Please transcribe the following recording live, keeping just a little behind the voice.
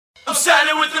I'm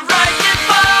standing with the wrecking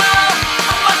ball.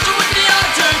 I'm marching with the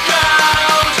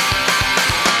underground.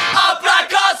 Our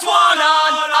black hearts won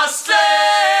on our slaves.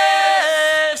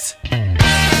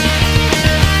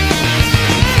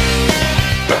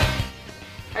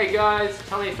 Hey guys,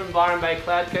 Tommy from Byron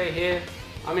Cloudco here.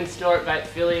 I'm in store at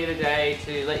Vaphilia today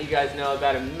to let you guys know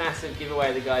about a massive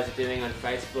giveaway the guys are doing on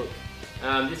Facebook.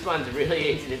 This one's really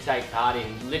easy to take part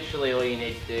in. Literally all you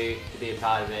need to do to be a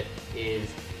part of it is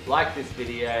like this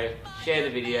video, share the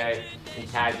video, and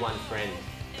tag one friend.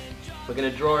 We're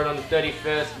going to draw it on the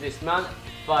 31st of this month,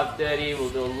 5:30. We'll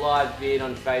do a live vid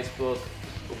on Facebook.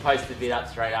 We'll post the vid up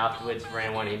straight afterwards for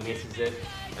anyone who misses it.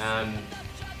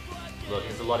 Look,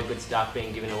 there's a lot of good stuff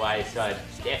being given away, so I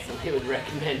definitely would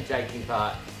recommend taking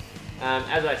part.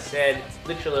 As I said,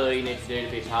 literally all you need to do to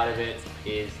be part of it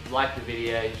is like the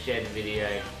video, share the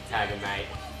video, tag a mate.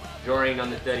 Drawing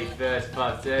on the 31st,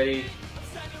 5:30.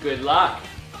 Good luck,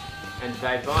 and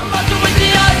vape on.